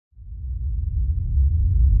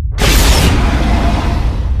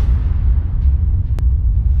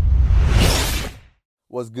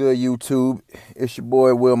What's good, YouTube? It's your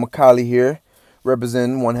boy Will McCauley here,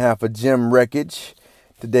 representing one half of Gym Wreckage.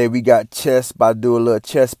 Today we got chest, about to do a little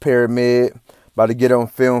chest pyramid, about to get on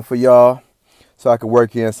film for y'all so I can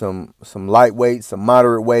work in some lightweight, some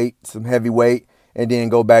moderate weight, some heavy weight, and then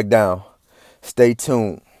go back down. Stay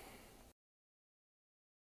tuned.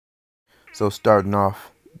 So starting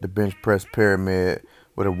off the bench press pyramid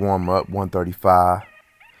with a warm-up, 135,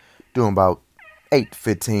 doing about 8 to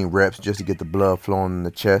 15 reps just to get the blood flowing in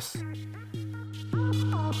the chest.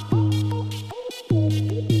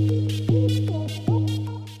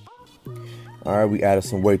 Alright, we added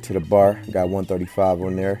some weight to the bar. Got 135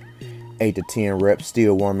 on there. 8 to 10 reps,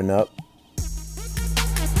 still warming up.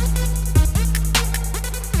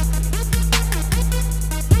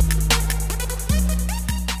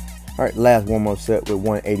 Alright, last warm-up set with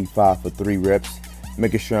 185 for 3 reps.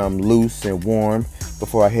 Making sure I'm loose and warm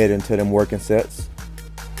before I head into them working sets.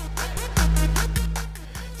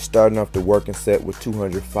 Starting off the working set with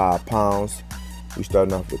 205 pounds. We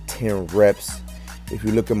starting off with 10 reps. If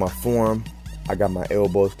you look at my form, I got my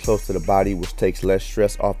elbows close to the body, which takes less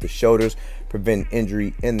stress off the shoulders, preventing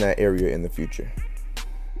injury in that area in the future.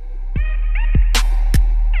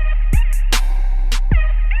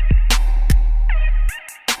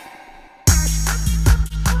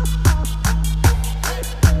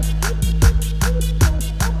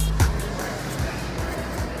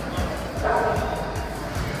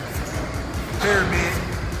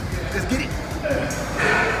 Let's get it.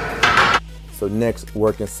 So next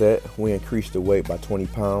working set, we increased the weight by 20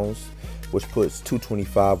 pounds, which puts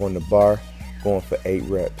 225 on the bar, going for 8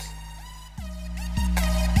 reps.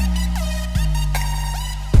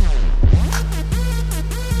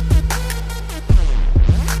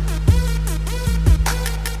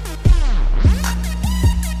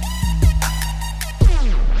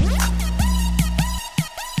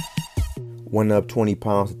 Went up 20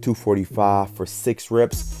 pounds to 245 for 6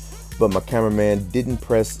 reps, but my cameraman didn't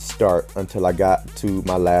press start until I got to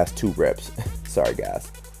my last 2 reps. Sorry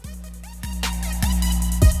guys.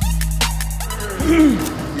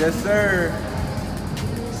 Yes, sir.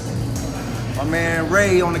 My man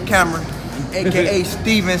Ray on the camera, aka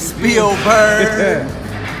Steven Spielberg.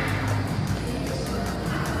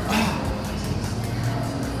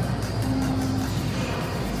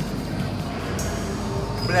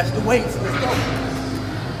 That's the weights. Let's go.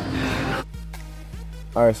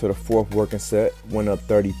 Alright, so the fourth working set went up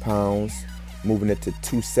 30 pounds, moving it to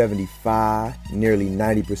 275, nearly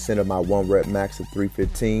 90% of my 1 rep max of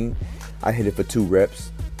 315. I hit it for 2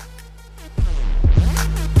 reps.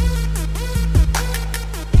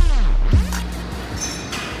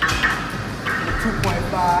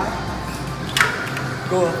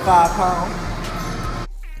 Go up 5 pounds.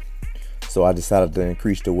 So I decided to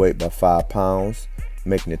increase the weight by 5 pounds,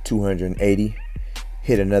 making it 280.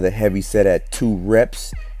 Hit another heavy set at 2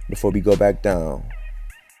 reps before we go back down.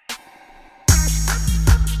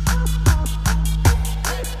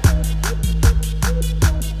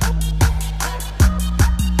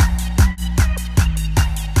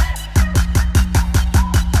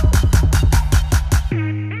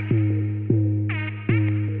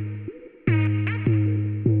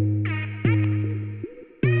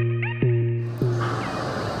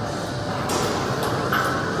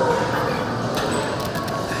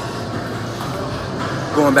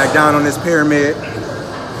 Going back down on this pyramid.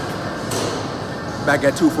 Back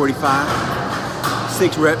at 245.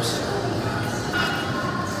 6 reps.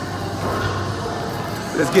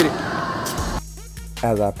 Let's get it.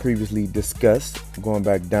 As I previously discussed, going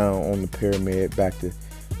back down on the pyramid, back to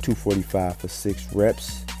 245 for 6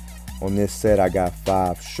 reps. On this set, I got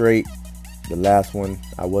 5 straight. The last one,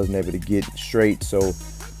 I wasn't able to get straight, so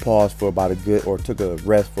paused for about a good, or took a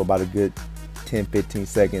rest for about a good 10-15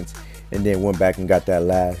 seconds, and then went back and got that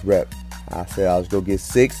last rep. I said I was gonna get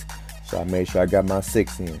 6, so I made sure I got my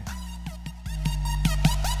 6 in.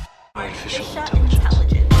 Artificial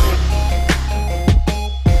intelligence.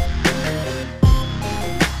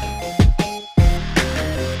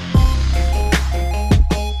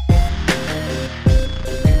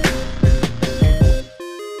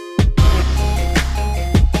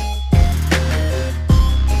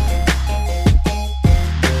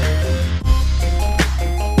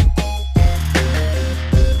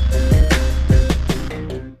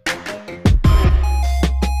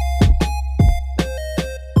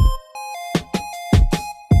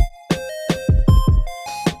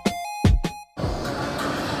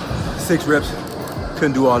 6 reps.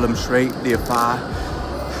 Couldn't do all of them straight. Did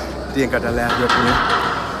 5. Then got that last rep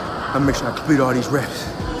in. I'll make sure I complete all these reps.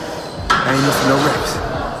 I ain't missing no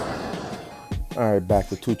reps. All right, back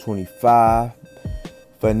to 225.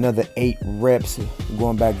 for another 8 reps.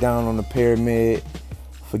 Going back down on the pyramid.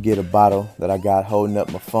 Forget a bottle that I got holding up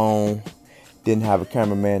my phone. Didn't have a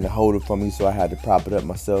cameraman to hold it for me, so I had to prop it up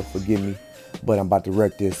myself. Forgive me. But I'm about to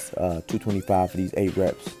wreck this 225 for these 8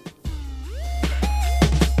 reps.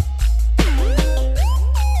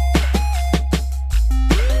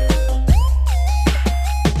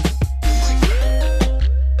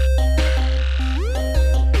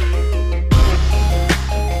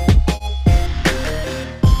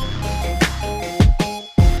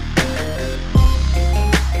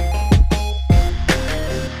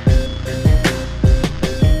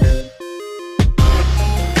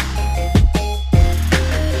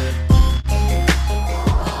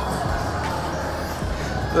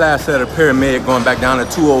 Last set of pyramid, going back down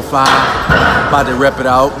to 205. About to rep it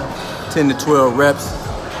out, 10 to 12 reps.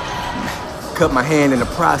 Cut my hand in the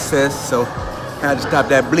process, so I had to stop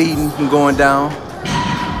that bleeding from going down.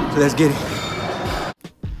 So let's get it.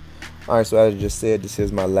 All right, so as I just said, this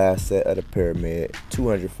is my last set of the pyramid.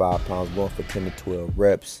 205 pounds, going for 10 to 12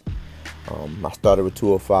 reps. I started with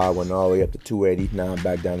 205, went all the way up to 280. Now I'm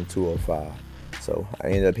back down to 205. So I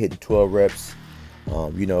ended up hitting 12 reps.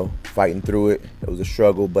 You know, fighting through it. It was a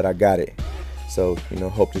struggle, but I got it. So, you know,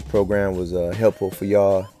 hope this program was helpful for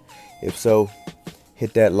y'all. If so,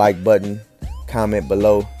 hit that like button, comment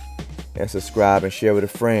below, and subscribe and share with a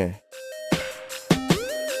friend.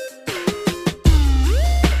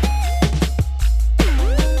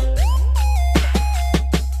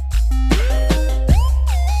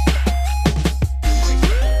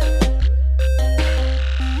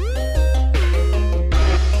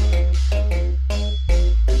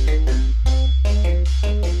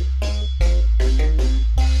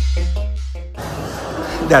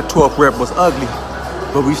 That 12th rep was ugly,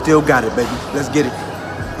 but we still got it, baby. Let's get it.